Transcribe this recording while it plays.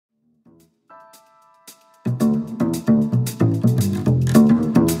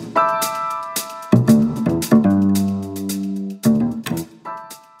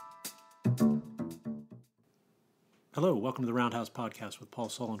Welcome to the Roundhouse podcast with Paul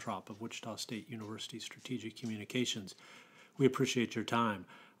Solentrop of Wichita State University Strategic Communications. We appreciate your time.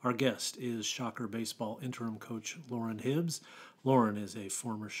 Our guest is Shocker Baseball interim coach Loren Hibbs. Loren is a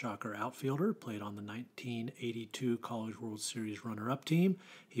former Shocker outfielder, played on the 1982 College World Series runner-up team.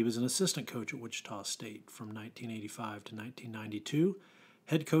 He was an assistant coach at Wichita State from 1985 to 1992,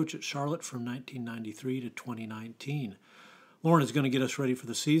 head coach at Charlotte from 1993 to 2019. Loren is going to get us ready for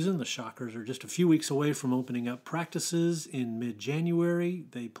the season. The Shockers are just a few weeks away from opening up practices in mid-January.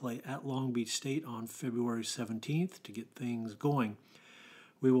 They play at Long Beach State on February 17th to get things going.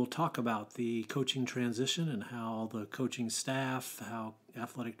 We will talk about the coaching transition and how the coaching staff, how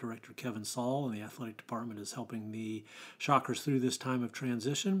Athletic Director Kevin Saul and the athletic department is helping the Shockers through this time of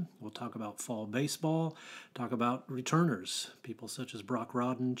transition. We'll talk about fall baseball, talk about returners, people such as Brock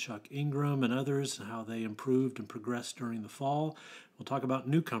Rodden, Chuck Ingram, and others, and how they improved and progressed during the fall. We'll talk about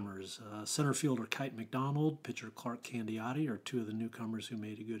newcomers. Center fielder Kite McDonald, pitcher Clark Candiotti are two of the newcomers who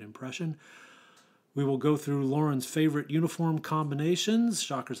made a good impression. We will go through Loren's favorite uniform combinations.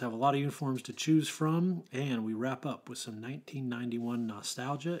 Shockers have a lot of uniforms to choose from. And we wrap up with some 1991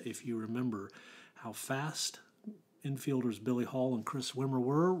 nostalgia. If you remember how fast infielders Billy Hall and Chris Wimmer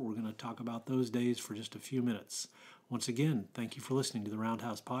were, we're going to talk about those days for just a few minutes. Once again, thank you for listening to the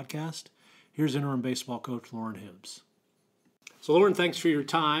Roundhouse podcast. Here's interim baseball coach Loren Hibbs. So, Loren, thanks for your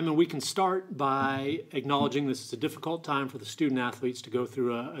time, and we can start by acknowledging this is a difficult time for the student-athletes to go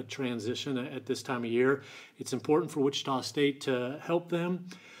through a transition at this time of year. It's important for Wichita State to help them.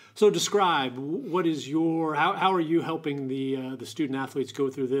 So describe, how are you helping the student-athletes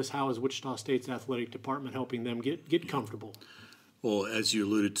go through this? How is Wichita State's athletic department helping them get comfortable? Well, as you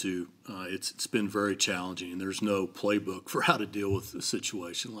alluded to, it's been very challenging, and there's no playbook for how to deal with a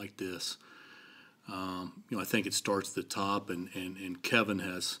situation like this. I think it starts at the top, and Kevin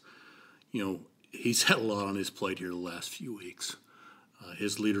has, he's had a lot on his plate here the last few weeks.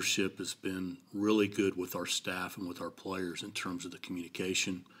 His leadership has been really good with our staff and with our players in terms of the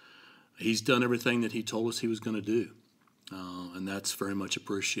communication. He's done everything that he told us he was going to do, and that's very much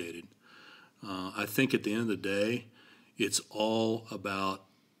appreciated. I think at the end of the day, it's all about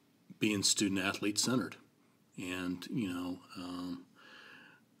being student-athlete centered, and,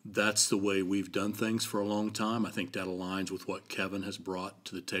 that's the way we've done things for a long time. I think that aligns with what Kevin has brought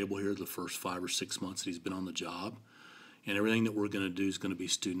to the table here the first 5 or 6 months that he's been on the job. And everything that we're going to do is going to be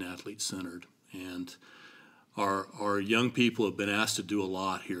student-athlete centered. And our young people have been asked to do a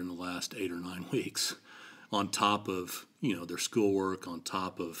lot here in the last 8 or 9 weeks on top of, their schoolwork, on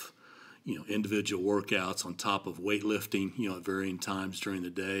top of, individual workouts, on top of weightlifting, at varying times during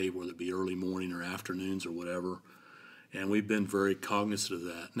the day, whether it be early morning or afternoons or whatever. And we've been very cognizant of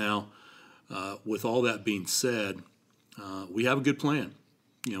that. Now, with all that being said, we have a good plan.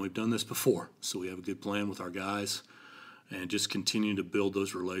 We've done this before, so we have a good plan with our guys and just continuing to build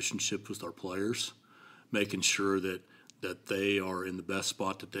those relationships with our players, making sure that they are in the best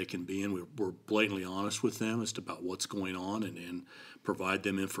spot that they can be in. We're blatantly honest with them as to about what's going on and provide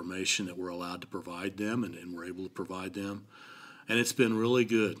them information that we're allowed to provide them and we're able to provide them. And it's been really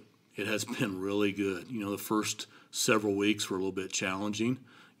good. It has been really good. The first several weeks were a little bit challenging,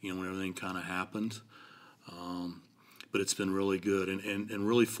 when everything kind of happened. But it's been really good and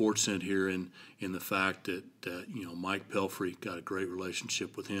really fortunate here in the fact that Mike Pelfrey got a great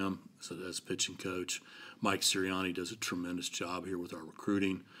relationship with him as pitching coach. Mike Sirianni does a tremendous job here with our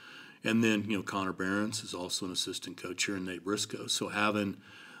recruiting. And then, Connor Behrens is also an assistant coach here, and Nate Briscoe. So having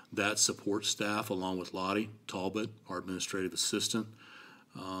that support staff along with Lottie Talbot, our administrative assistant,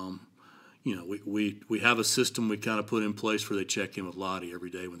 we have a system we kind of put in place where they check in with Lottie every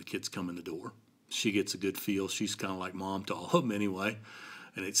day when the kids come in the door. She gets a good feel. She's kind of like mom to all of them anyway.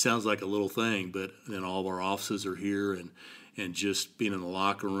 And it sounds like a little thing, but then all of our offices are here and just being in the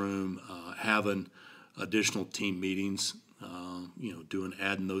locker room, having additional team meetings,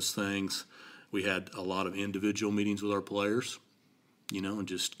 adding those things. We had a lot of individual meetings with our players, and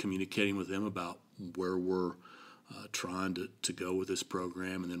just communicating with them about where we're trying to go with this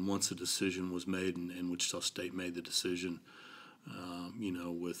program. And then once the decision was made and Wichita State made the decision,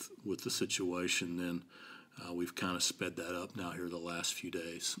 with the situation, then we've kind of sped that up now here the last few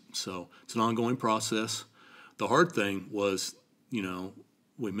days. So it's an ongoing process. The hard thing was,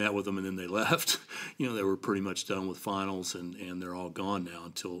 we met with them and then they left. They were pretty much done with finals and they're all gone now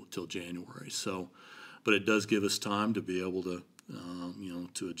until January. So, but it does give us time to be able to,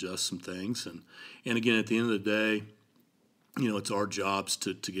 to adjust some things. And again, at the end of the day, it's our jobs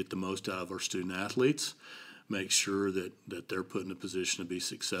to get the most out of our student athletes, make sure that they're put in a position to be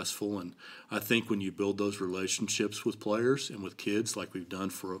successful. And I think when you build those relationships with players and with kids like we've done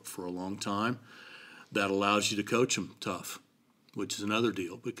for a long time, that allows you to coach them tough, which is another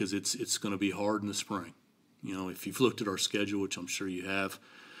deal because it's going to be hard in the spring. You know, if you've looked at our schedule, which I'm sure you have,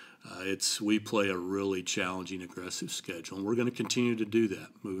 we play a really challenging, aggressive schedule, and we're going to continue to do that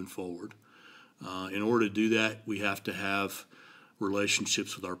moving forward. In order to do that, we have to have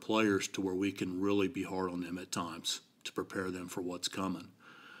relationships with our players to where we can really be hard on them at times to prepare them for what's coming.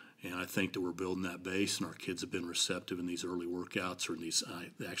 And I think that we're building that base, and our kids have been receptive in these early workouts or in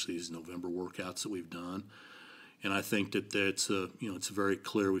these November workouts that we've done. And I think that it's very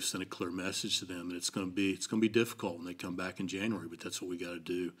clear. We've sent a clear message to them, and it's going to be difficult when they come back in January. But that's what we got to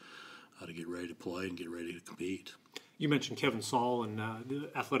do to get ready to play and get ready to compete. You mentioned Kevin Saul, and the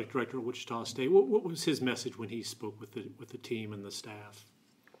athletic director of Wichita State. What was his message when he spoke with the team and the staff?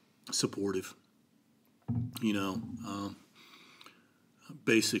 Supportive. You know,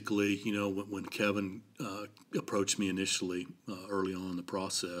 basically, you know, when Kevin approached me initially early on in the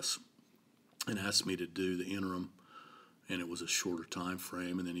process and asked me to do the interim, and it was a shorter time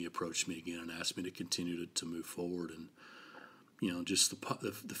frame, and then he approached me again and asked me to continue to move forward, and you know, just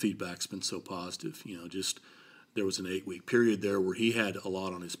the feedback's been so positive. You know, just there was an 8-week period there where he had a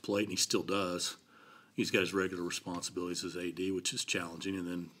lot on his plate, and he still does. He's got his regular responsibilities as AD, which is challenging, and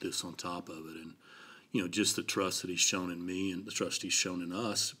then this on top of it, and you know, just the trust that he's shown in me and the trust he's shown in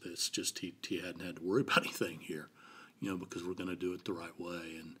us. It's just he hadn't had to worry about anything here, you know, because we're going to do it the right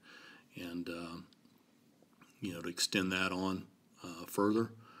way, and you know, to extend that on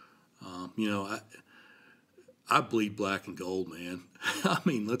further, you know, I bleed black and gold, man. I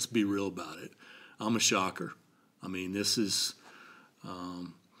mean, let's be real about it. I'm a shocker. I mean, this is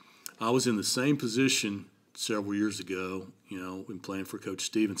I was in the same position several years ago, you know, in playing for Coach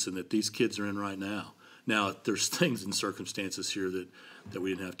Stevenson that these kids are in right now. Now, there's things and circumstances here that we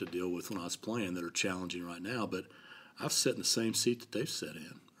didn't have to deal with when I was playing that are challenging right now, but I've sat in the same seat that they've sat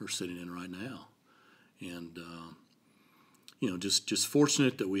in or sitting in right now. And, you know, just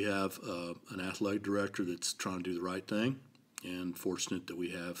fortunate that we have an athletic director that's trying to do the right thing, and fortunate that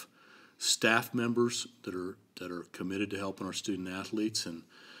we have staff members that are committed to helping our student athletes, and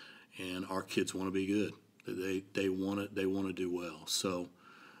our kids want to be good. They want to do well. So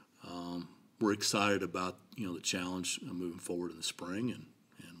we're excited about, you know, the challenge moving forward in the spring, and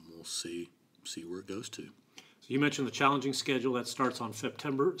we'll see where it goes to. So you mentioned the challenging schedule that starts on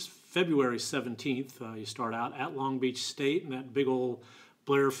February 17th. You start out at Long Beach State in that big old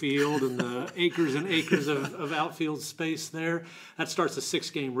Blair Field and the acres and acres of outfield space there. That starts a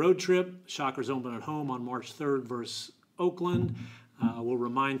 6-game road trip. Shockers open at home on March 3rd versus Oakland. We'll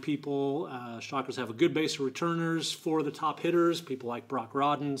remind people, Shockers have a good base of returners for the top hitters. People like Brock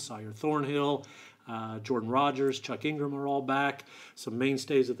Rodden, Sawyer Thornhill, Jordan Rogers, Chuck Ingram are all back. Some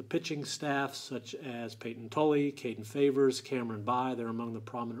mainstays of the pitching staff, such as Peyton Tully, Caden Favors, Cameron Bye. They're among the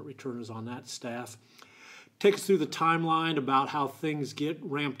prominent returners on that staff. Take us through the timeline about how things get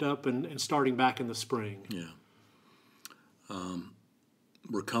ramped up and starting back in the spring. Yeah.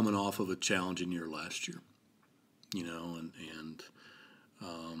 We're coming off of a challenging year last year, you know, and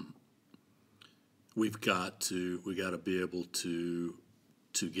we got to be able to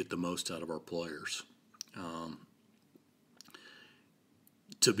get the most out of our players.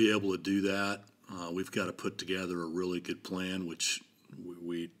 To be able to do that, we've got to put together a really good plan, which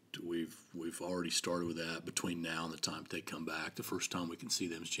we've already started with that between now and the time they come back. The first time we can see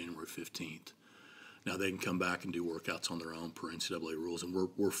them is January 15th. Now they can come back and do workouts on their own per NCAA rules, and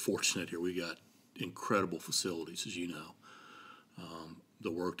we're fortunate here. We got incredible facilities, as you know. The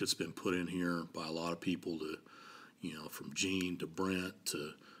work that's been put in here by a lot of people, to, you know, from Gene to Brent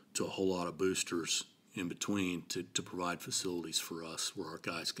to a whole lot of boosters in between, to provide facilities for us where our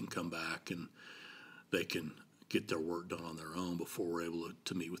guys can come back and they can get their work done on their own before we're able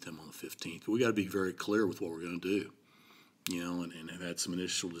to meet with them on the 15th. We got to be very clear with what we're going to do, you know, and have had some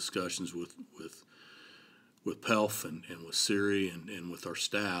initial discussions with Pelf and with Siri and with our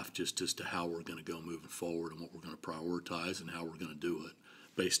staff just as to how we're going to go moving forward and what we're going to prioritize and how we're going to do it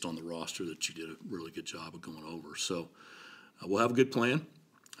based on the roster that you did a really good job of going over. So we'll have a good plan.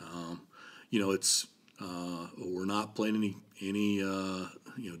 You know, it's we're not playing any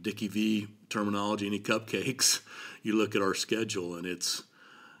you know, Dickie V terminology, any cupcakes. You look at our schedule, and it's,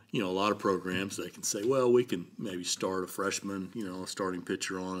 you know, a lot of programs, they can say, well, we can maybe start a freshman, you know, a starting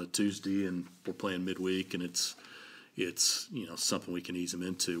pitcher on a Tuesday, and we're playing midweek, and it's you know, something we can ease them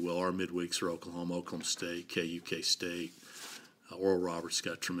into. Well, our midweeks are Oklahoma, Oklahoma State, KU, K-State. Oral Roberts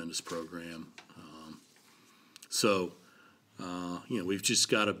got a tremendous program. So, you know, we've just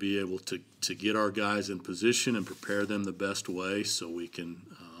got to be able to get our guys in position and prepare them the best way so we can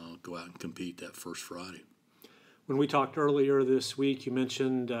go out and compete that first Friday. When we talked earlier this week, you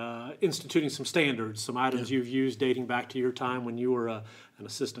mentioned instituting some standards, some items you've used dating back to your time when you were an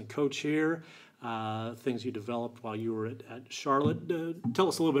assistant coach here, things you developed while you were at Charlotte. Tell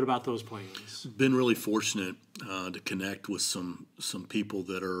us a little bit about those plans. Been really fortunate to connect with some people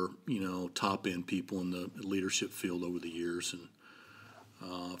that are, top end people in the leadership field over the years,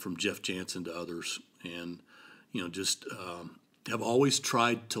 and from Jeff Jansen to others, and just have always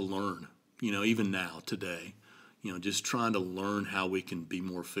tried to learn. Even now today, just trying to learn how we can be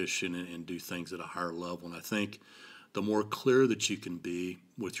more efficient and do things at a higher level. And I think the more clear that you can be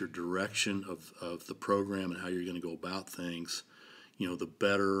with your direction of the program and how you're going to go about things, the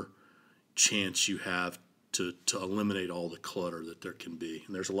better chance you have to eliminate all the clutter that there can be.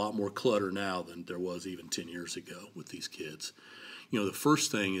 And there's a lot more clutter now than there was even 10 years ago with these kids. The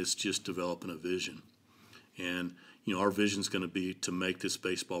first thing is just developing a vision. And, our vision is going to be to make this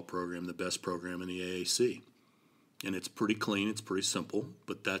baseball program the best program in the AAC. And it's pretty clean, it's pretty simple,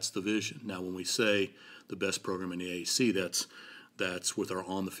 but that's the vision. Now, when we say the best program in the AAC, that's with our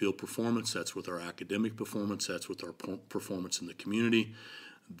on-the-field performance, that's with our academic performance, that's with our performance in the community.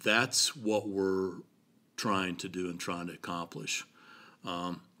 That's what we're trying to do and trying to accomplish.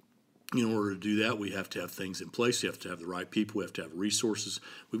 In order to do that, we have to have things in place. We have to have the right people. We have to have resources.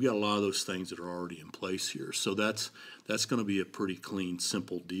 We've got a lot of those things that are already in place here. So that's going to be a pretty clean,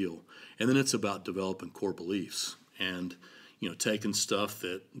 simple deal. And then it's about developing core beliefs. And, taking stuff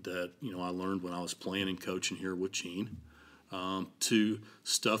that I learned when I was playing and coaching here with Gene, to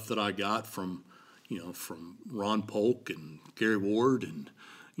stuff that I got from Ron Polk and Gary Ward and,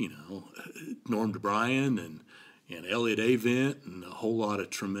 Norm DeBryan and Elliot Avent and a whole lot of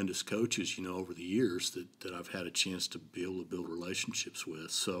tremendous coaches, over the years that I've had a chance to be able to build relationships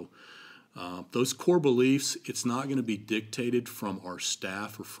with. So those core beliefs, it's not going to be dictated from our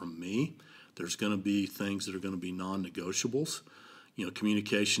staff or from me. There's going to be things that are going to be non-negotiables.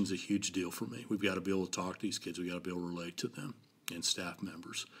 Communication's a huge deal for me. We've got to be able to talk to these kids. We've got to be able to relate to them and staff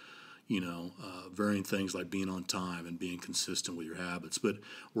members. Varying things like being on time and being consistent with your habits. But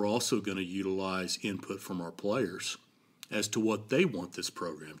we're also going to utilize input from our players as to what they want this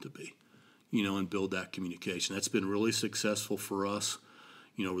program to be, and build that communication. That's been really successful for us,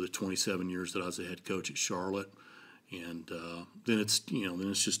 over the 27 years that I was a head coach at Charlotte. And then it's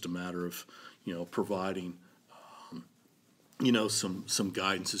just a matter of, providing, some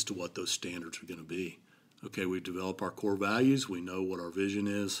guidance as to what those standards are going to be. Okay, we develop our core values. We know what our vision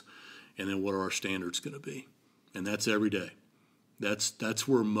is. And then what are our standards going to be? And that's every day. That's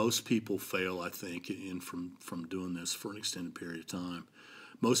where most people fail, I think, from doing this for an extended period of time.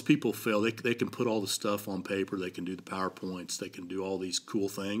 Most people fail. They can put all the stuff on paper. They can do the PowerPoints. They can do all these cool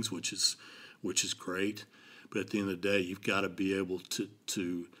things, which is great. But at the end of the day, you've got to be able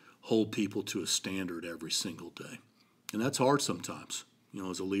to hold people to a standard every single day. And that's hard sometimes.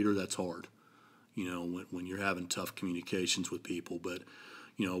 As a leader, that's hard, when you're having tough communications with people. But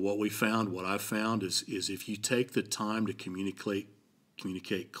what I've found is if you take the time to communicate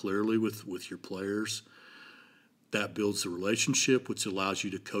clearly with your players, that builds the relationship, which allows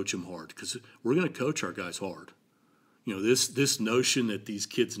you to coach them hard. Because we're going to coach our guys hard. This notion that these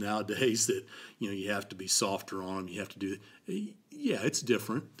kids nowadays that, you have to be softer on them, you have to do – yeah, it's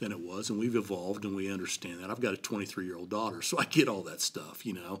different than it was, and we've evolved, and we understand that. I've got a 23-year-old daughter, so I get all that stuff,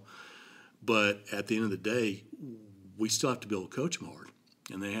 But at the end of the day, we still have to be able to coach them hard,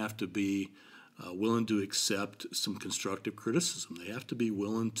 and they have to be willing to accept some constructive criticism. They have to be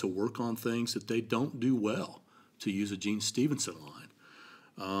willing to work on things that they don't do well, to use a Gene Stevenson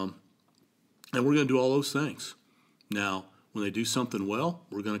line. And we're going to do all those things. Now, when they do something well,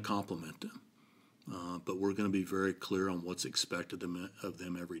 we're going to compliment them. But we're going to be very clear on what's expected of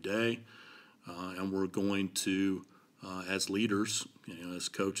them every day. And we're going to, as leaders, as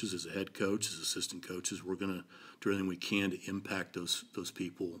coaches, as a head coach, as assistant coaches, we're going to do everything we can to impact those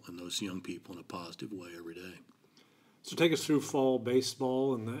people and those young people in a positive way every day. So take us through fall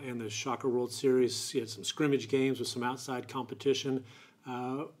baseball and the Shocker World Series. You had some scrimmage games with some outside competition.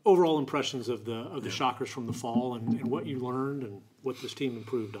 Overall impressions of the Shockers from the fall and what you learned and what this team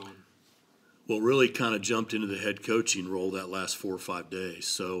improved on. Well, really kind of jumped into the head coaching role that last 4 or 5 days.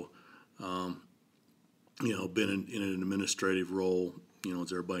 So, been in an administrative role,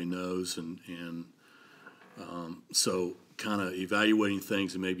 as everybody knows, and so kind of evaluating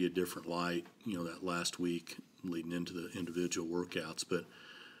things in maybe a different light, that last week leading into the individual workouts. But,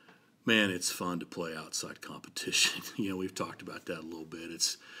 man, it's fun to play outside competition. We've talked about that a little bit.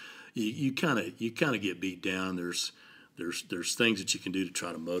 It's you kind of get beat down. There's things that you can do to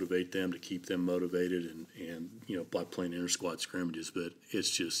try to motivate them, to keep them motivated, and by playing inter-squad scrimmages. But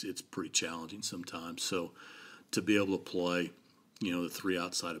it's pretty challenging sometimes. So to be able to play, the three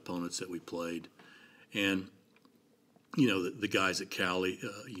outside opponents that we played. And, the guys at Cali,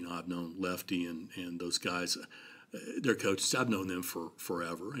 I've known Lefty and those guys, their coaches, I've known them for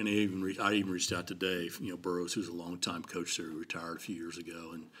forever. And I even reached out to Dave, Burrows, who's a longtime coach there, who retired a few years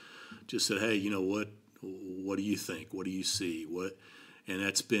ago, and just said, hey, what do you think? What do you see? And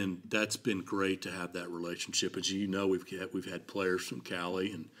that's been great to have that relationship. As you know, we've had players from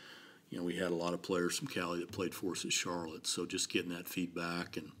Cali, and we had a lot of players from Cali that played for us at Charlotte. So just getting that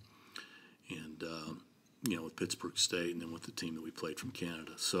feedback and with Pittsburgh State, and then with the team that we played from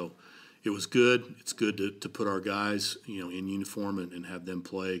Canada. So it was good. It's good to put our guys in uniform and have them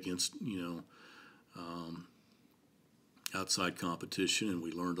play against outside competition, and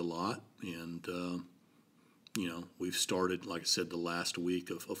we learned a lot. And we've started, like I said, the last week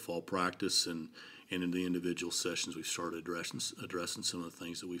of fall practice, and in the individual sessions, we've started addressing some of the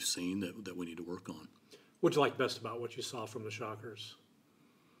things that we've seen that we need to work on. What'd you like best about what you saw from the Shockers?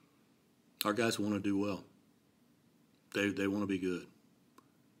 Our guys want to do well. They want to be good.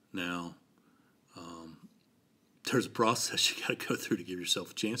 Now, there's a process you got to go through to give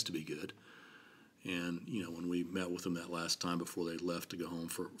yourself a chance to be good. And when we met with them that last time before they left to go home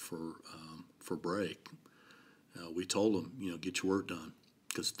for break, we told them, get your work done,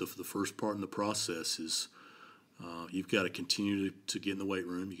 because the first part in the process is you've got to continue to get in the weight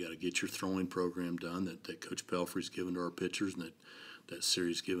room. You got to get your throwing program done that Coach Pelfrey's given to our pitchers, and that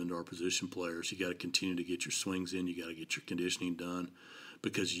series given to our position players. You got to continue to get your swings in. You got to get your conditioning done,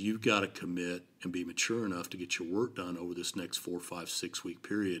 because you've got to commit and be mature enough to get your work done over this next 4, 5, 6 week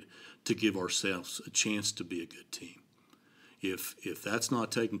period to give ourselves a chance to be a good team. If that's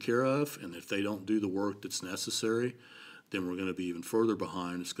not taken care of, and if they don't do the work that's necessary, then we're going to be even further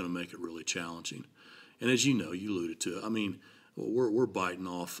behind. It's going to make it really challenging. And as you know, you alluded to it, I mean, we're biting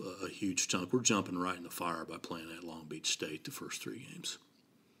off a huge chunk. We're jumping right in the fire by playing at Long Beach State the first 3 games.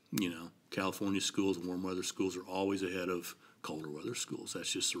 California schools and warm weather schools are always ahead of colder weather schools.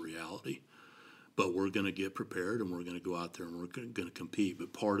 That's just the reality. But we're going to get prepared, and we're going to go out there and we're going to compete.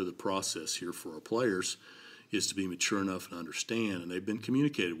 But part of the process here for our players is to be mature enough and understand, and they've been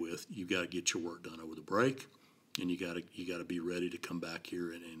communicated with, you've got to get your work done over the break, and you got to be ready to come back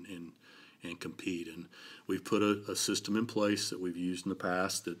here and compete. And we've put a system in place that we've used in the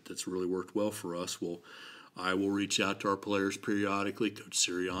past that's really worked well for us. I will reach out to our players periodically. Coach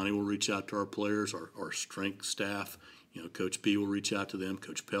Sirianni will reach out to our players, our strength staff. Coach B will reach out to them.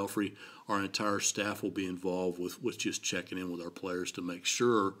 Coach Pelfrey, our entire staff will be involved with just checking in with our players to make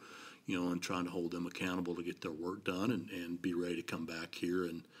sure, and trying to hold them accountable to get their work done and be ready to come back here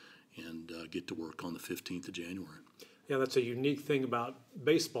and get to work on the 15th of January. Yeah, that's a unique thing about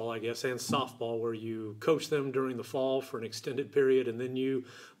baseball, I guess, and softball, where you coach them during the fall for an extended period, and then you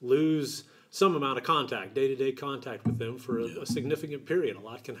lose some amount of contact, day-to-day contact with them for a significant period. A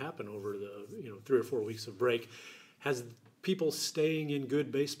lot can happen over the 3 or 4 weeks of break. Has people staying in good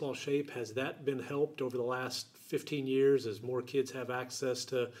baseball shape, has that been helped over the last 15 years as more kids have access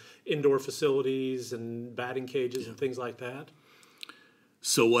to indoor facilities and batting cages and things like that?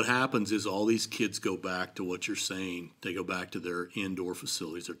 So what happens is all these kids go back to what you're saying. They go back to their indoor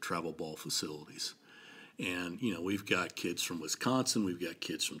facilities, their travel ball facilities. And, we've got kids from Wisconsin, we've got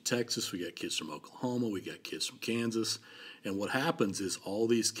kids from Texas, we got kids from Oklahoma, we got kids from Kansas. And what happens is all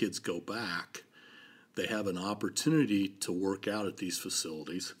these kids go back. They have an opportunity to work out at these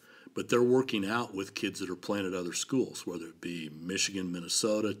facilities, but they're working out with kids that are playing at other schools, whether it be Michigan,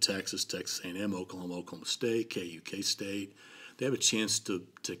 Minnesota, Texas, Texas A&M, Oklahoma, Oklahoma State, KU, K-State. They have a chance to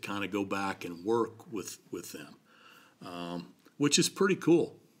kind of go back and work with them, which is pretty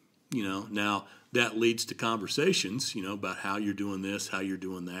cool. Now that leads to conversations, about how you're doing this, how you're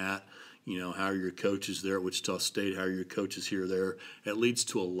doing that. How are your coaches there at Wichita State? How are your coaches here or there? It leads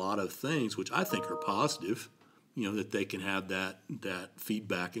to a lot of things, which I think are positive, that they can have that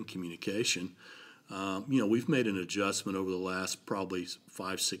feedback and communication. We've made an adjustment over the last probably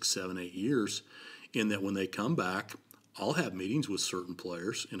 5, 6, 7, 8 years in that when they come back, I'll have meetings with certain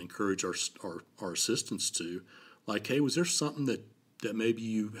players and encourage our assistants to, like, hey, was there something that maybe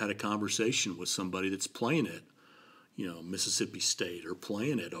you had a conversation with somebody that's playing at Mississippi State or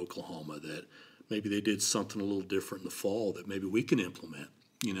playing at Oklahoma that maybe they did something a little different in the fall that maybe we can implement,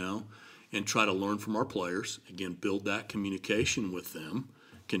 and try to learn from our players. Again, build that communication with them,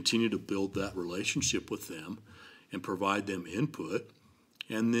 continue to build that relationship with them, and provide them input,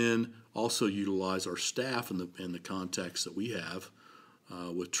 and then also utilize our staff and the contacts that we have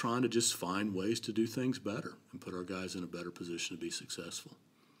with trying to just find ways to do things better and put our guys in a better position to be successful.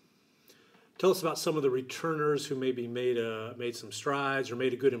 Tell us about some of the returners who maybe made some strides or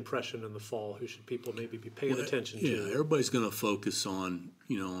made a good impression in the fall. Who should people maybe be paying attention to? Yeah, everybody's going to focus on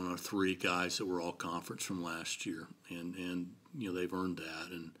on our three guys that were all conference from last year, and they've earned that.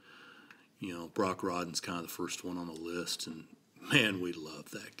 And Brock Rodden's kind of the first one on the list, and man, we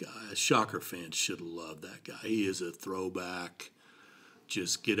love that guy. As Shocker fans should have loved that guy. He is a throwback,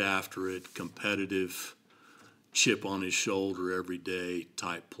 just get after it, competitive, chip on his shoulder every day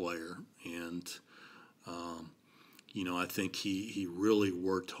type player. And I think he really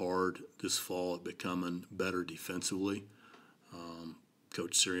worked hard this fall at becoming better defensively.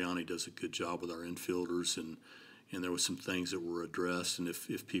 Coach Sirianni does a good job with our infielders, and there were some things that were addressed. And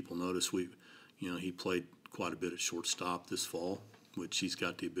if people notice, he played quite a bit at shortstop this fall, which he's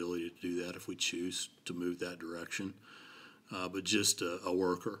got the ability to do that if we choose to move that direction. But just a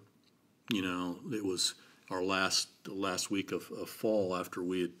worker. It was our last week of fall after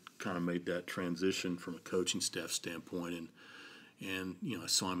we had kind of made that transition from a coaching staff standpoint, and I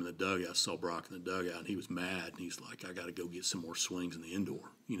saw him in the dugout, saw Brock in the dugout, and he was mad, and he's like, I got to go get some more swings in the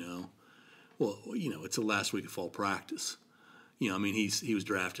indoor, Well, it's the last week of fall practice. He was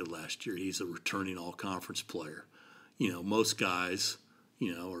drafted last year. He's a returning all-conference player. Most guys,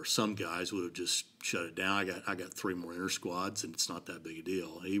 or some guys would have just shut it down. I got 3 more inter squads, and it's not that big a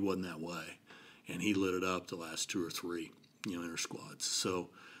deal. He wasn't that way, and he lit it up the last 2 or 3, inter squads.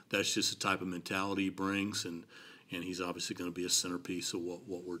 So that's just the type of mentality he brings, and he's obviously going to be a centerpiece of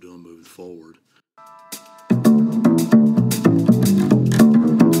what we're doing moving forward.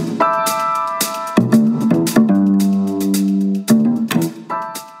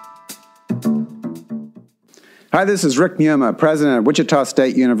 Hi, this is Rick Wimmer, president of Wichita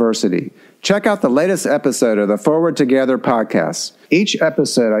State University. Check out the latest episode of the Forward Together podcast. Each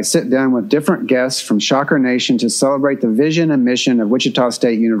episode, I sit down with different guests from Shocker Nation to celebrate the vision and mission of Wichita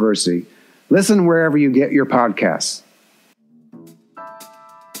State University. Listen wherever you get your podcasts.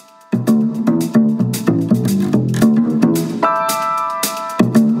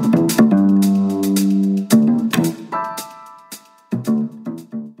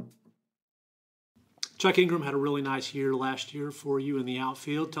 Chuck Ingram had a really nice year last year for you in the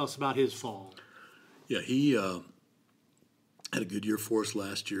outfield. Tell us about his fall. Yeah, he had a good year for us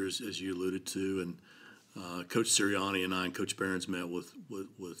last year, as you alluded to, and Coach Sirianni and I and Coach Barron's met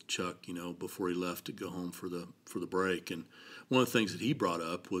with Chuck, before he left to go home for the break. And one of the things that he brought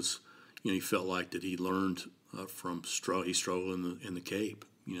up was, he felt like that he learned from he struggled in the Cape.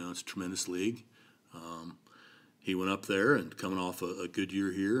 It's a tremendous league. He went up there and coming off a good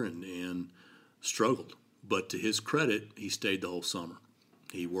year here and struggled. But to his credit, he stayed the whole summer.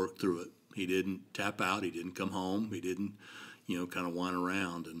 He worked through it. He didn't tap out. He didn't come home. He didn't, kind of whine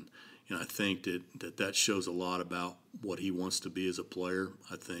around. And I think that shows a lot about what he wants to be as a player.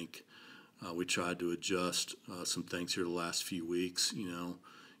 I think we tried to adjust some things here the last few weeks,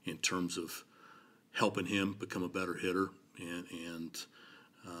 in terms of helping him become a better hitter. And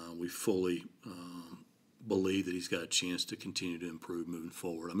we fully believe that he's got a chance to continue to improve moving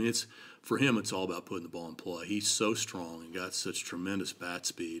forward. For him, it's all about putting the ball in play. He's so strong and got such tremendous bat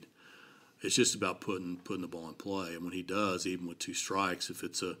speed. It's just about putting the ball in play. And when he does, even with 2 strikes, if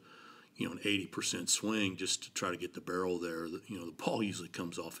it's an 80% swing, just to try to get the barrel there, the ball usually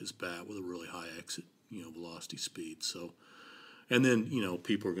comes off his bat with a really high exit, velocity speed. So, and then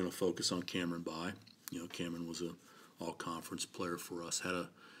people are going to focus on Cameron By. Cameron was an all-conference player for us. Had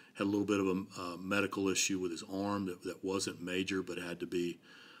a little bit of a medical issue with his arm that wasn't major, but had to be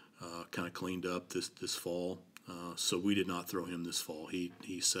kind of cleaned up this fall. So we did not throw him this fall.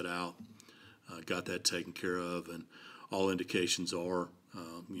 He set out, got that taken care of, and all indications are,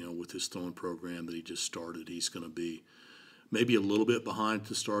 with his throwing program that he just started, he's going to be maybe a little bit behind at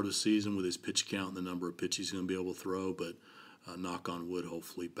the start of the season with his pitch count and the number of pitches he's going to be able to throw, but knock on wood,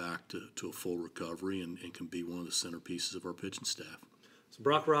 hopefully back to a full recovery and can be one of the centerpieces of our pitching staff. So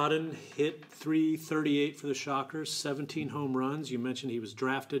Brock Rodden hit .338 for the Shockers, 17 home runs. You mentioned he was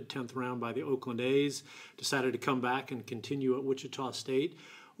drafted 10th round by the Oakland A's, decided to come back and continue at Wichita State.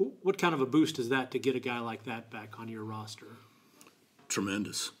 What kind of a boost is that to get a guy like that back on your roster?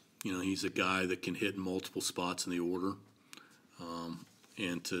 Tremendous. He's a guy that can hit in multiple spots in the order.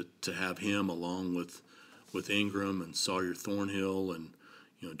 And to have him along with Ingram and Sawyer Thornhill and,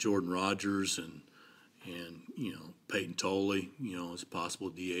 Jordan Rogers and Peyton Tolley, as a possible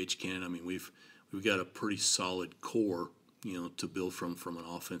DH candidate. We've got a pretty solid core, to build from an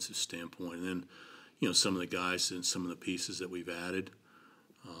offensive standpoint. And then, some of the guys and some of the pieces that we've added.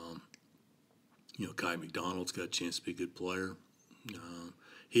 Kai McDonald's got a chance to be a good player.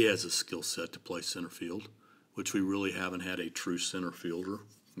 He has a skill set to play center field, which we really haven't had a true center fielder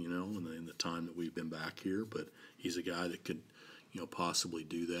in the time that we've been back here. But he's a guy that could, possibly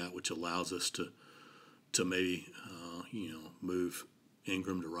do that, which allows us to maybe, move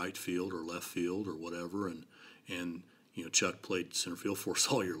Ingram to right field or left field or whatever. And Chuck played center field for us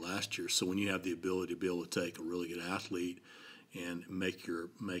all year last year. So when you have the ability to be able to take a really good athlete and make your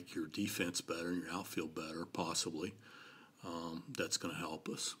defense better and your outfield better, possibly, that's going to help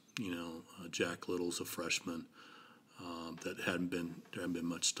us. Jack Little's a freshman that hadn't been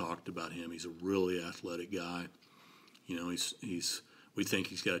much talked about him. He's a really athletic guy. We think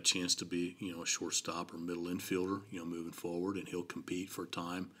he's got a chance to be a shortstop or middle infielder, moving forward, and he'll compete for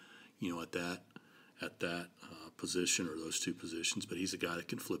time, at that position or those two positions. But he's a guy that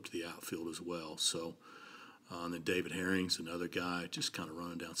can flip to the outfield as well. So. And then David Herring's another guy, just kind of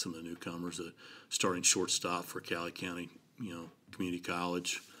running down some of the newcomers, a starting shortstop for Cali County, Community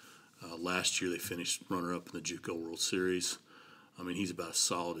College. Last year they finished runner-up in the JUCO World Series. I mean, he's about as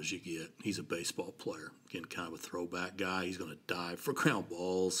solid as you get. He's a baseball player. Again, kind of a throwback guy. He's going to dive for ground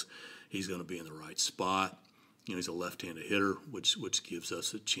balls. He's going to be in the right spot. He's a left-handed hitter, which gives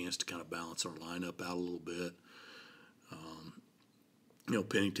us a chance to kind of balance our lineup out a little bit.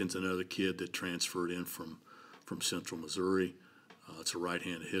 Pennington's another kid that transferred in from Central Missouri. It's a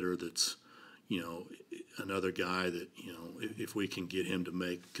right-handed hitter that's, another guy that, if we can get him to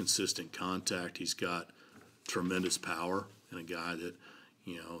make consistent contact, he's got tremendous power, and a guy that,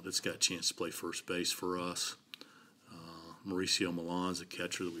 that's got a chance to play first base for us. Mauricio Milan's a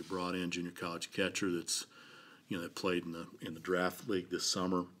catcher that we brought in, junior college catcher that's, that played in the draft league this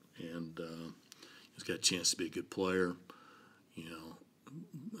summer, and he's got a chance to be a good player,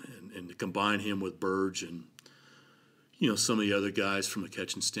 and to combine him with Burge and, some of the other guys from a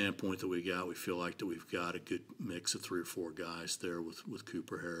catching standpoint that we feel like that we've got a good mix of 3 or 4 guys there with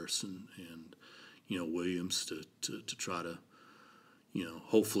Cooper Harris and Williams to try to,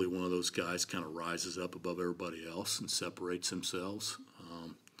 hopefully one of those guys kind of rises up above everybody else and separates themselves.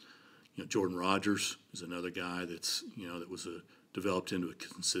 Jordan Rogers is another guy that's, that was developed into a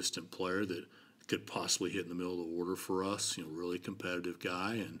consistent player that could possibly hit in the middle of the order for us, really competitive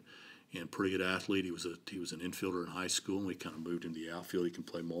guy and pretty good athlete. He was an infielder in high school, and we kind of moved him to the outfield. He can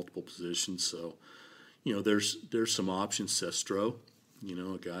play multiple positions. So, there's some options. Sestro,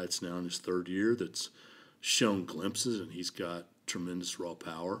 a guy that's now in his 3rd year that's shown glimpses, and he's got tremendous raw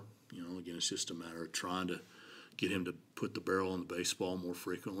power. Again, it's just a matter of trying to get him to put the barrel on the baseball more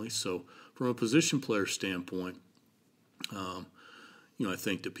frequently. So from a position player standpoint, I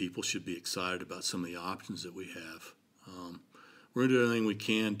think that people should be excited about some of the options that we have. We're going to do everything we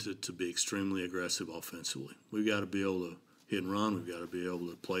can to be extremely aggressive offensively. We've got to be able to hit and run. We've got to be able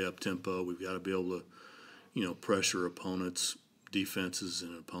to play up tempo. We've got to be able to, pressure opponents' defenses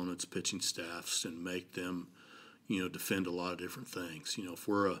and opponents' pitching staffs and make them, defend a lot of different things. If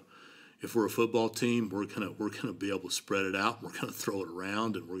we're a football team, we're gonna be able to spread it out. We're gonna throw it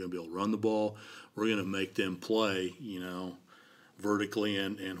around, and we're gonna be able to run the ball. We're gonna make them play, vertically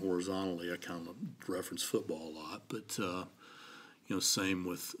and horizontally. I kind of reference football a lot, but same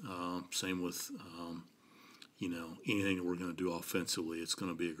with anything that we're going to do offensively. It's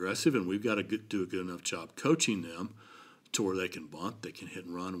going to be aggressive, and we've got to do a good enough job coaching them to where they can bunt, they can hit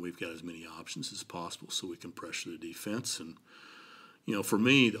and run, and we've got as many options as possible so we can pressure the defense. And for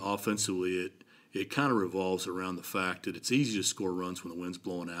me, offensively, it kind of revolves around the fact that it's easy to score runs when the wind's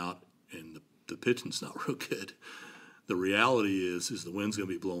blowing out and the pitching's not real good. The reality is the wind's going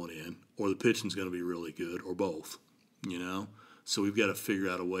to be blowing in, or the pitching's going to be really good, or both. So we've got to figure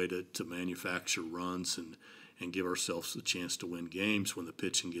out a way to manufacture runs and give ourselves a chance to win games when the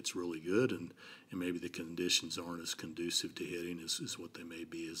pitching gets really good and maybe the conditions aren't as conducive to hitting as what they may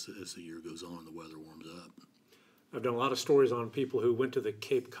be as the year goes on and the weather warms up. I've done a lot of stories on people who went to the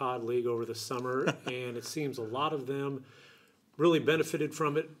Cape Cod League over the summer, and it seems a lot of them really benefited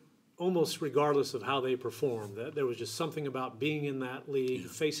from it almost regardless of how they performed. That there was just something about being in that league,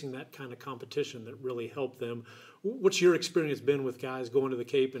 facing that kind of competition that really helped them. What's your experience been with guys going to the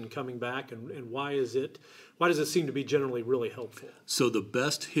Cape and coming back, and why does it seem to be generally really helpful? So the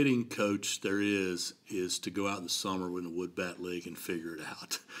best hitting coach there is to go out in the summer in the Wood Bat League and figure it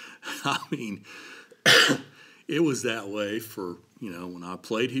out. I mean, it was that way for, when I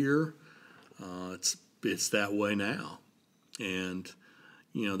played here. It's that way now. And,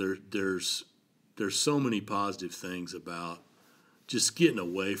 there's so many positive things about just getting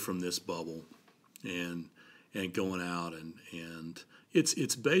away from this bubble and going out and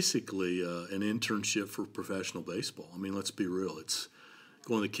it's basically an internship for professional baseball. I mean, let's be real. It's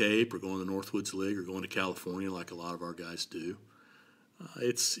going to the Cape or going to the Northwoods League or going to California like a lot of our guys do.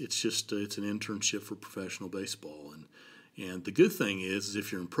 It's an internship for professional baseball, And the good thing is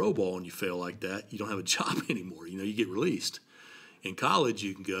if you're in pro ball and you fail like that, you don't have a job anymore. You get released. In college,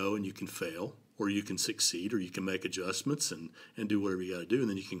 you can go and you can fail, or you can succeed, or you can make adjustments and do whatever you got to do, and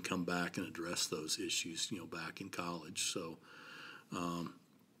then you can come back and address those issues, back in college. So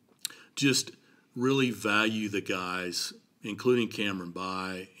just really value the guys, including Cameron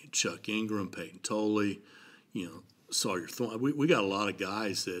By, Chuck Ingram, Peyton Tolley, Sawyer Thorne. We got a lot of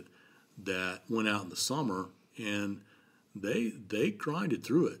guys that went out in the summer and they grinded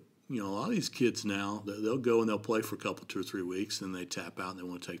through it. A lot of these kids now, they'll go and they'll play for a couple, 2 or 3 weeks, and they tap out and they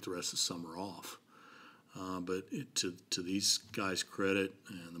want to take the rest of the summer off. But to these guys' credit,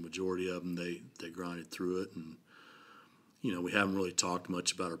 and the majority of them, they grinded through it. And, we haven't really talked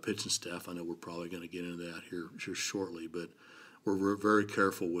much about our pitching staff. I know we're probably going to get into that here shortly, but we're very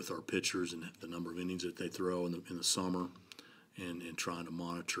careful with our pitchers and the number of innings that they throw in the summer, and trying to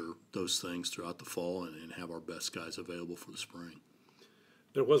monitor those things throughout the fall and have our best guys available for the spring.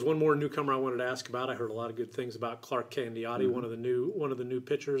 There was one more newcomer I wanted to ask about. I heard a lot of good things about Clark Candiotti, one of the new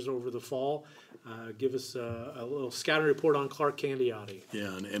pitchers over the fall. Give us a little scouting report on Clark Candiotti.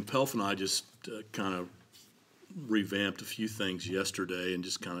 Yeah, and Pelf and I just kind of revamped a few things yesterday and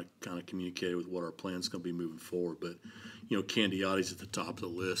just kind of communicated with what our plan's going to be moving forward. But Candiotti's at the top of the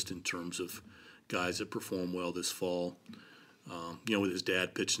list in terms of guys that perform well this fall. With his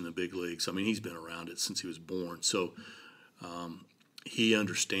dad pitching in the big leagues. I mean, he's been around it since he was born. So he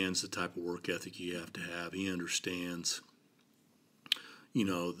understands the type of work ethic you have to have. He understands,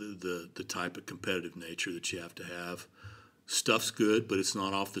 the type of competitive nature that you have to have. Stuff's good, but it's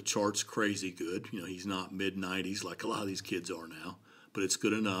not off the charts crazy good. He's not mid-90s like a lot of these kids are now, but it's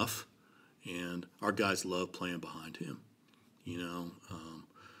good enough. And our guys love playing behind him,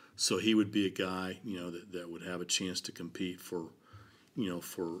 So he would be a guy, that would have a chance to compete for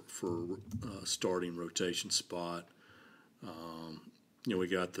starting rotation spot. We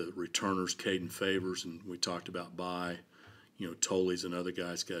got the returners, Caden Favors, and we talked about By. Tolley's another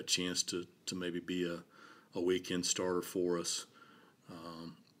guy's got a chance to maybe be a weekend starter for us.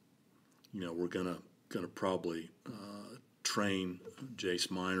 We're gonna probably train Jace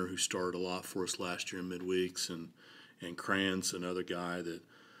Miner, who started a lot for us last year in midweeks, and Kranz, another guy that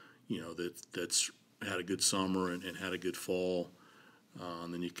that's had a good summer and had a good fall.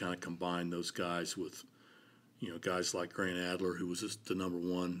 And then you kind of combine those guys with, guys like Grant Adler, who was the number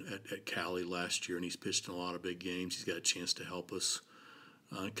one at Cali last year, and he's pitched in a lot of big games. He's got a chance to help us.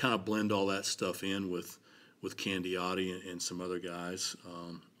 Kind of blend all that stuff in with Candiotti and some other guys.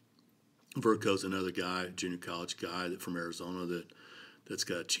 Verko's another guy, junior college guy from Arizona that's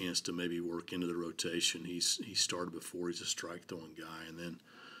got a chance to maybe work into the rotation. He started before. He's a strike throwing guy, and then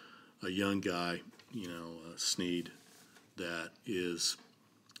a young guy, Sneed, that is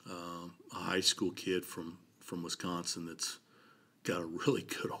a high school kid from Wisconsin that's got a really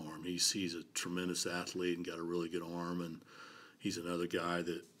good arm. He's a tremendous athlete and got a really good arm, and he's another guy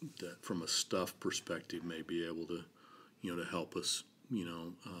that from a stuff perspective may be able to, to help us,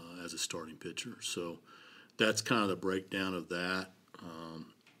 as a starting pitcher. So that's kind of the breakdown of that.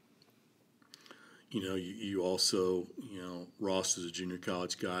 You also, Ross is a junior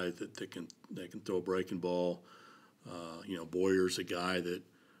college guy that can throw a breaking ball. Boyer's a guy that,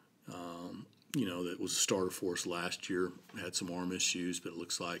 that was a starter for us last year, had some arm issues, but it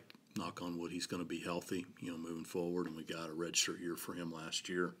looks like, knock on wood, he's going to be healthy, moving forward, and we got a redshirt year for him last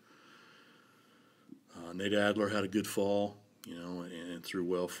year. Nate Adler had a good fall, and threw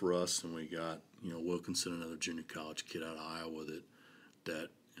well for us, and we got, Wilkinson, another junior college kid out of Iowa that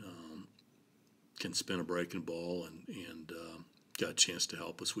can spin a breaking ball and got a chance to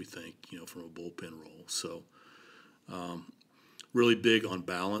help us, we think, from a bullpen role. So really big on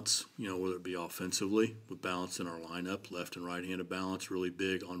balance, whether it be offensively, with balance in our lineup, left and right-handed balance, really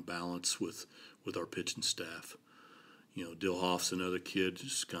big on balance with our pitching staff. Dilhoff's another kid,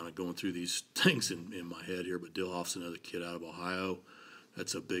 just kind of going through these things in my head here, but Dilhoff's another kid out of Ohio.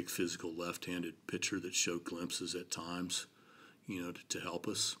 That's a big physical left-handed pitcher that showed glimpses at times, to help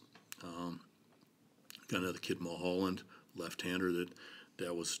us. Got another kid, Mulholland, left-hander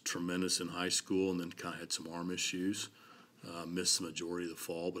that was tremendous in high school and then kind of had some arm issues. Missed the majority of the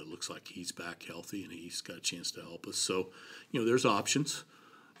fall, but it looks like he's back healthy and he's got a chance to help us. So, there's options.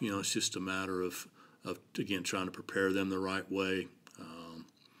 It's just a matter of again, trying to prepare them the right way,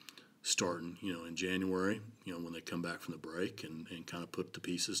 starting, in January, when they come back from the break and kind of put the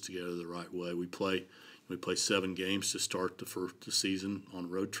pieces together the right way. We play 7 games to start the season on a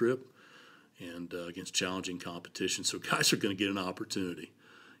road trip and against challenging competition. So guys are going to get an opportunity.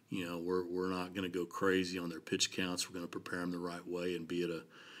 We're not going to go crazy on their pitch counts. We're going to prepare them the right way and be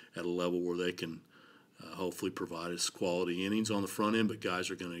at a level where they can hopefully provide us quality innings on the front end, but guys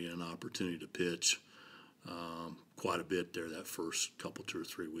are going to get an opportunity to pitch quite a bit there that first couple, 2 or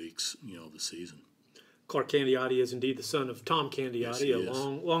 3 weeks, of the season. Clark Candiotti is indeed the son of Tom Candiotti, Yes, a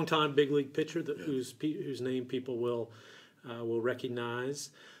long time big league pitcher whose name people will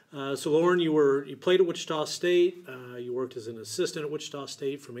recognize. So Loren, you played at Wichita State. You worked as an assistant at Wichita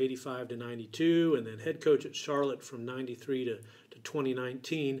State from '85 to '92, and then head coach at Charlotte from '93 to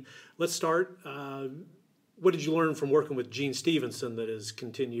 2019. Let's start. What did you learn from working with Gene Stevenson that has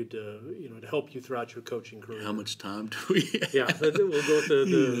continued to help you throughout your coaching career? How much time do we have? Yeah, we'll go with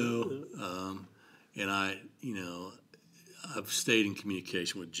and I've stayed in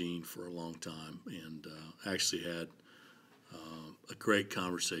communication with Gene for a long time, and actually had a great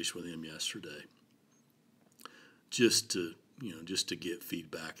conversation with him yesterday. Just to get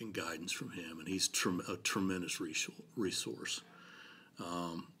feedback and guidance from him, and he's a tremendous resource.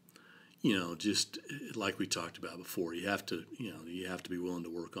 Just like we talked about before, you have to be willing to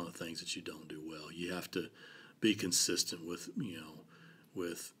work on the things that you don't do well. You have to be consistent with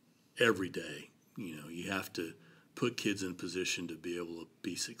every day. You have to put kids in a position to be able to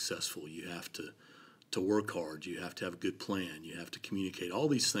be successful. You have to work hard. You have to have a good plan. You have to communicate. All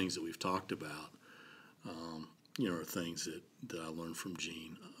these things that we've talked about, are things that I learned from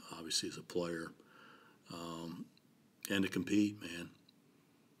Gene, obviously as a player, and to compete, man.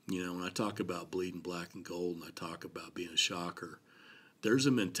 When I talk about bleeding black and gold and I talk about being a shocker, there's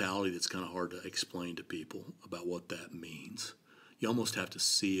a mentality that's kind of hard to explain to people about what that means. You almost have to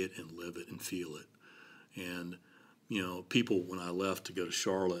see it and live it and feel it. And, people, when I left to go to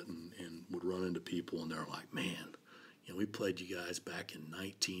Charlotte and would run into people, and they're like, man, we played you guys back in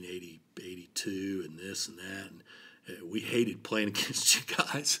 1980, 82 and this and that, and we hated playing against you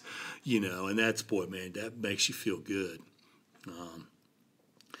guys, and that's, boy, man, that makes you feel good.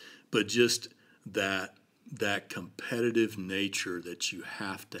 But just that competitive nature that you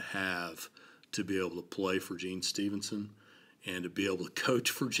have to be able to play for Gene Stevenson and to be able to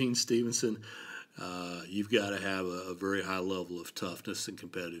coach for Gene Stevenson, you've got to have a very high level of toughness and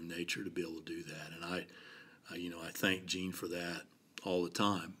competitive nature to be able to do that. And I thank Gene for that all the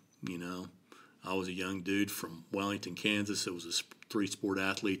time. I was a young dude from Wellington, Kansas. It was a 3-sport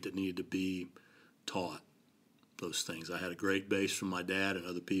athlete that needed to be taught those things. I had a great base from my dad and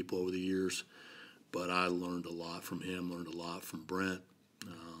other people over the years, but I learned a lot from him, learned a lot from Brent,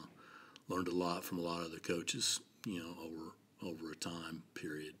 learned a lot from a lot of other coaches, over a time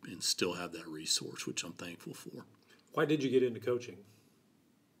period, and still have that resource, which I'm thankful for. Why did you get into coaching?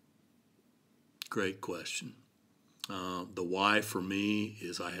 Great question. The why for me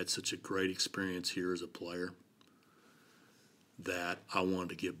is I had such a great experience here as a player that I wanted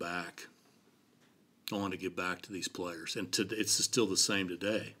to give back. I wanted to give back to these players, and it's still the same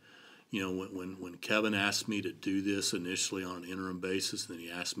today. When Kevin asked me to do this initially on an interim basis, and then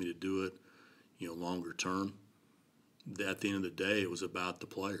he asked me to do it, longer term, at the end of the day, it was about the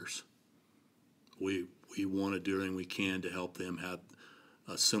players. We want to do everything we can to help them have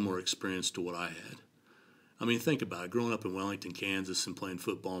a similar experience to what I had. I mean, think about it. Growing up in Wellington, Kansas, and playing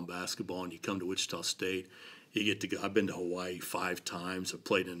football and basketball, and you come to Wichita State, you get to go. I've been to Hawaii 5 times. I've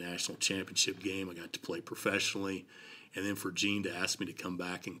played in a national championship game. I got to play professionally. And then for Gene to ask me to come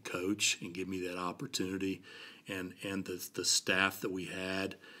back and coach and give me that opportunity, and the staff that we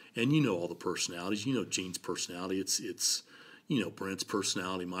had, and all the personalities. Gene's personality. It's Brent's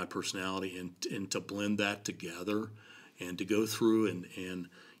personality, my personality, and to blend that together and to go through and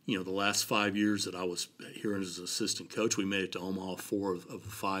the last 5 years that I was here as an assistant coach, we made it to Omaha 4 of the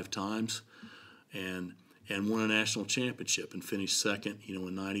 5 times, and won a national championship and finished second,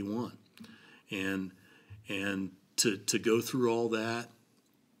 in '91, and to go through all that,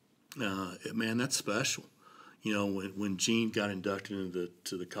 man, that's special. When Gene got inducted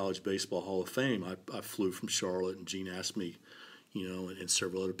into the College Baseball Hall of Fame, I flew from Charlotte, and Gene asked me, and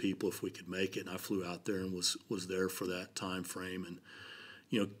several other people if we could make it, and I flew out there and was there for that time frame. And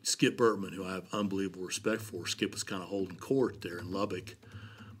Skip Bertman, who I have unbelievable respect for, Skip was kind of holding court there in Lubbock,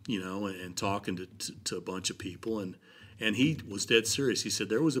 and talking to a bunch of people, and he was dead serious. He said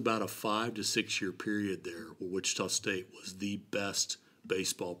there was about a 5 to 6 year period there where Wichita State was the best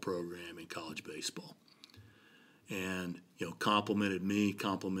baseball program in college baseball. And, complimented me,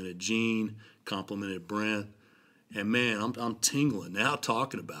 complimented Gene, complimented Brent. And, man, I'm tingling now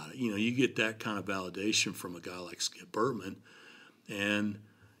talking about it. You get that kind of validation from a guy like Skip Bertman, and,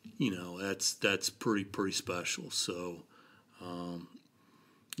 that's pretty special. So,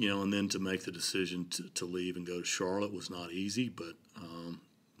 and then to make the decision to leave and go to Charlotte was not easy, but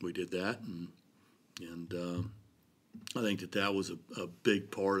we did that, and I think that was a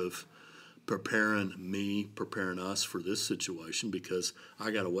big part of preparing us for this situation because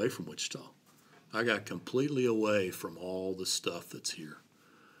I got away from Wichita. I got completely away from all the stuff that's here.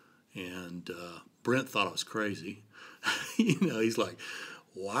 And Brent thought I was crazy. He's like,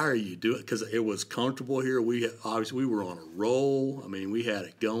 why are you doing it? Because it was comfortable here. Obviously, we were on a roll. I mean, we had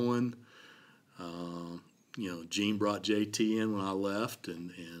it going. Gene brought JT in when I left,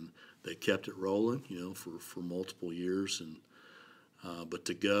 and they kept it rolling, for multiple years. And but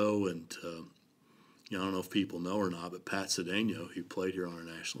to go and I don't know if people know or not, but Pat Cedeno, who played here on our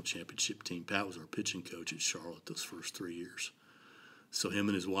national championship team, Pat was our pitching coach at Charlotte those first 3 years. So him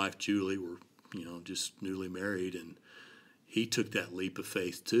and his wife Julie were, just newly married, and he took that leap of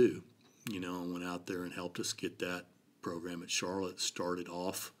faith too, and went out there and helped us get that program at Charlotte started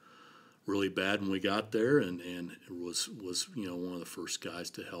off really bad when we got there, and was one of the first guys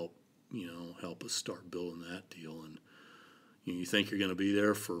to help us start building that deal. And you think you're going to be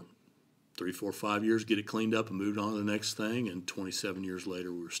there for 3, 4, 5 years, get it cleaned up and moved on to the next thing, and 27 years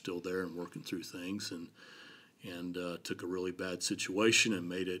later we were still there and working through things, and took a really bad situation and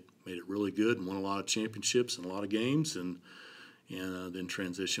made it really good and won a lot of championships and a lot of games, and then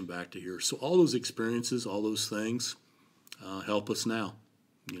transitioned back to here. So all those experiences, all those things help us now,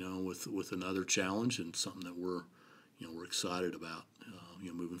 with another challenge and something that we're excited about,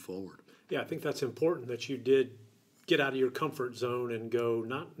 moving forward. Yeah, I think that's important that you did get out of your comfort zone and go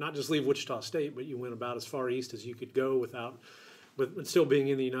not just leave Wichita State, but you went about as far east as you could go with still being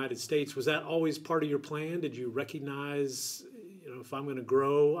in the United States. Was that always part of your plan? Did you recognize, if I'm going to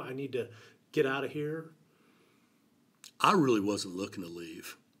grow, I need to get out of here? I really wasn't looking to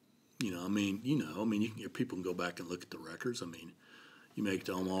leave. People can go back and look at the records. I mean, you make it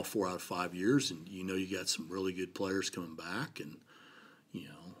to Omaha 4 out of 5 years, and you got some really good players coming back, and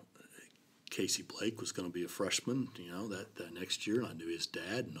Casey Blake was going to be a freshman, that next year, and I knew his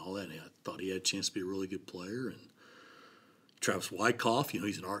dad and all that, and I thought he had a chance to be a really good player. And Travis Wyckoff,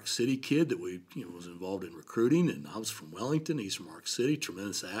 he's an Ark City kid that we, was involved in recruiting, and I was from Wellington. He's from Ark City,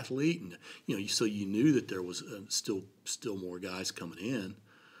 tremendous athlete, and so you knew that there was still more guys coming in.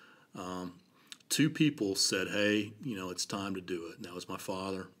 2 people said, "Hey, it's time to do it," and that was my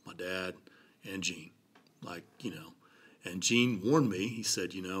father, my dad, and Gene. And Gene warned me. He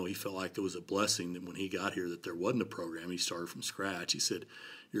said, he felt like it was a blessing that when he got here that there wasn't a program. He started from scratch. He said,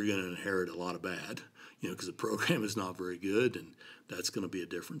 "You're going to inherit a lot of bad, because the program is not very good, and that's going to be a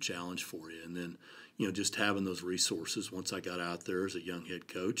different challenge for you." And then, just having those resources once I got out there as a young head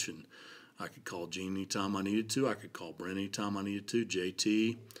coach, and I could call Gene anytime I needed to. I could call Brent anytime I needed to,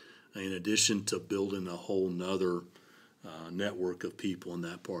 JT, in addition to building a whole nother network of people in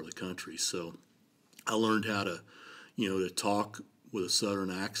that part of the country. So I learned how to to talk with a Southern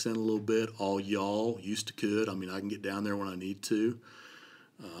accent a little bit. All y'all used to could. I mean, I can get down there when I need to.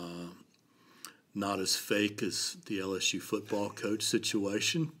 Not as fake as the LSU football coach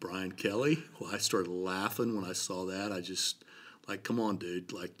situation, Brian Kelly. Well, I started laughing when I saw that. I just come on,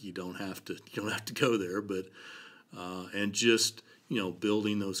 dude, you don't have to go there. But and just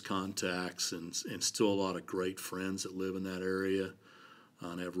building those contacts, and still a lot of great friends that live in that area.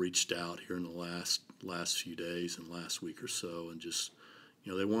 And have reached out here in the last few days and last week or so, and just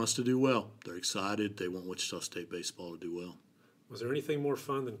they want us to do well. They're excited. They want Wichita State baseball to do well. Was there anything more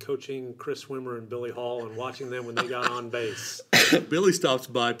fun than coaching Chris Wimmer and Billy Hall and watching them when they got on base? Billy stops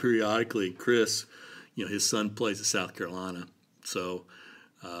by periodically. Chris, his son plays at South Carolina, so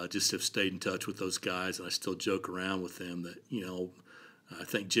just have stayed in touch with those guys, and I still joke around with them that I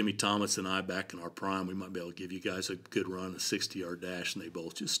think Jimmy Thomas and I, back in our prime, we might be able to give you guys a good run, a 60-yard dash, and they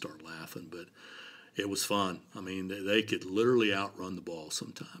both just start laughing. But it was fun. I mean, they could literally outrun the ball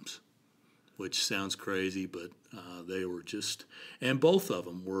sometimes, which sounds crazy, but they were just – and both of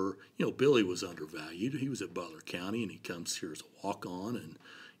them were – Billy was undervalued. He was at Butler County, and he comes here as a walk-on, and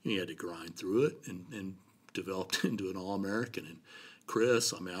he had to grind through it and developed into an All-American. And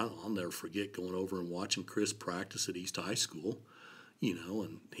Chris, I mean, I'll never forget going over and watching Chris practice at East High School.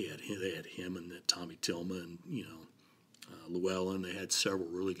 And they had him and Tommy Tillman and, Llewellyn. They had several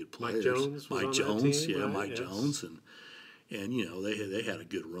really good players. Mike Jones, team, right? Mike Yes. Jones. And they had a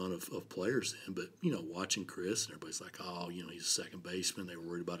good run of players then. But, watching Chris, and everybody's like, oh, he's a second baseman. They were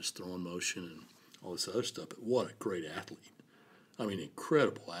worried about his throwing motion and all this other stuff. But what a great athlete. I mean,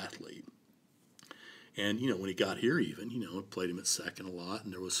 incredible athlete. And, when he got here even, I played him at second a lot.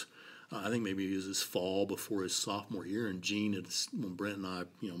 And there was – I think maybe it was his fall before his sophomore year, and Gene, when Brent and I,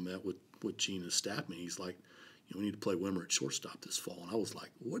 met with Gene and his staff meeting, he's like, we need to play Wimmer at shortstop this fall. And I was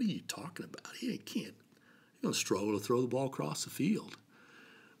like, what are you talking about? He can't. He's going to struggle to throw the ball across the field.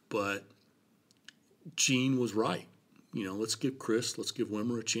 But Gene was right. let's give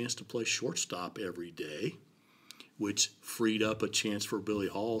Wimmer a chance to play shortstop every day, which freed up a chance for Billy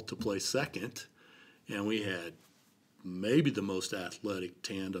Hall to play second. And we had maybe the most athletic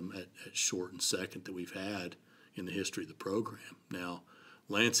tandem at short and second that we've had in the history of the program. Now,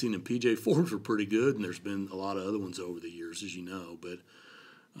 Lansing and P.J. Forbes were pretty good, and there's been a lot of other ones over the years, as you know. But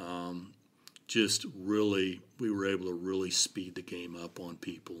just really, we were able to really speed the game up on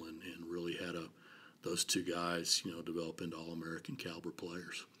people and really had those two guys, develop into All-American caliber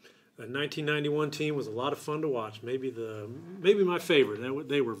players. The 1991 team was a lot of fun to watch. Maybe my favorite.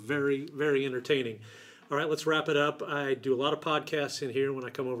 They were very, very entertaining. All right, let's wrap it up. I do a lot of podcasts in here when I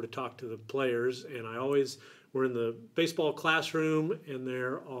come over to talk to the players, and we're in the baseball classroom, and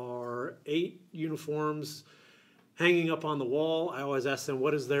there are 8 uniforms hanging up on the wall. I always ask them,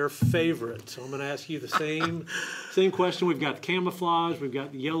 what is their favorite? So I'm going to ask you the same question. We've got camouflage. We've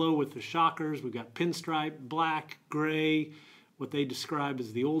got yellow with the Shockers. We've got pinstripe, black, gray, what they describe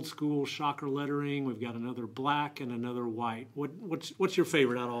as the old school Shocker lettering. We've got another black and another white. What's your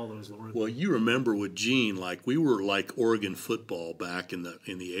favorite out of all those, Loren? Well, you remember with Gene, we were like Oregon football back in the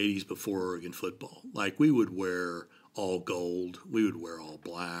 80s before Oregon football. We would wear all gold. We would wear all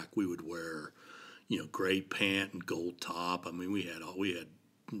black. We would wear, gray pant and gold top. I mean, we had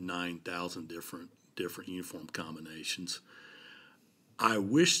 9,000 different uniform combinations. I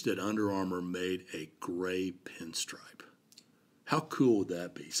wish that Under Armour made a gray pinstripe. How cool would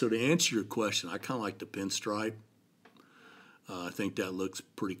that be? So to answer your question, I kind of like the pinstripe. I think that looks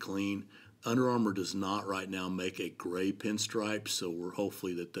pretty clean. Under Armour does not right now make a gray pinstripe, so we're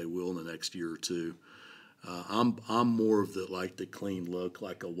hopefully that they will in the next year or two. I'm more of the clean look,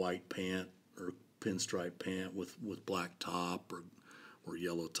 like a white pant or pinstripe pant with black top or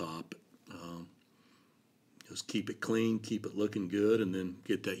yellow top. Just keep it clean, keep it looking good, and then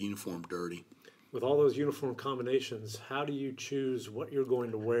get that uniform dirty. With all those uniform combinations, how do you choose what you're going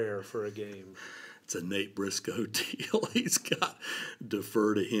to wear for a game? It's a Nate Briscoe deal. He's got to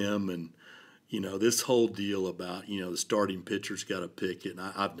defer to him. And, this whole deal about, the starting pitcher's got to pick it.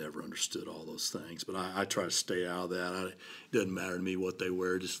 And I've never understood all those things. But I try to stay out of that. It doesn't matter to me what they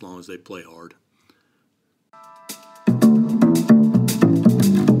wear, just as long as they play hard.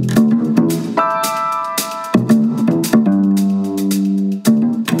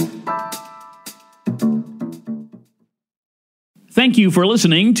 Thank you for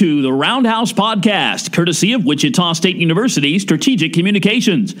listening to the Roundhouse podcast, courtesy of Wichita State University Strategic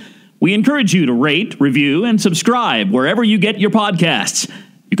Communications. We encourage you to rate, review, and subscribe wherever you get your podcasts.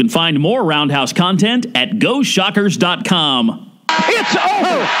 You can find more Roundhouse content at GoShockers.com. It's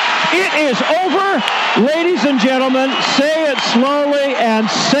over. It is over. Ladies and gentlemen, say it slowly and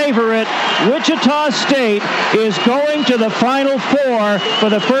savor it. Wichita State is going to the Final Four for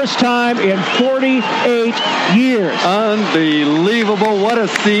the first time in 48 years. Unbelievable. What a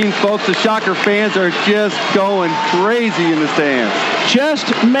scene, folks. The Shocker fans are just going crazy in the stands.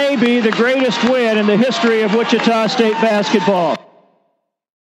 Just maybe the greatest win in the history of Wichita State basketball.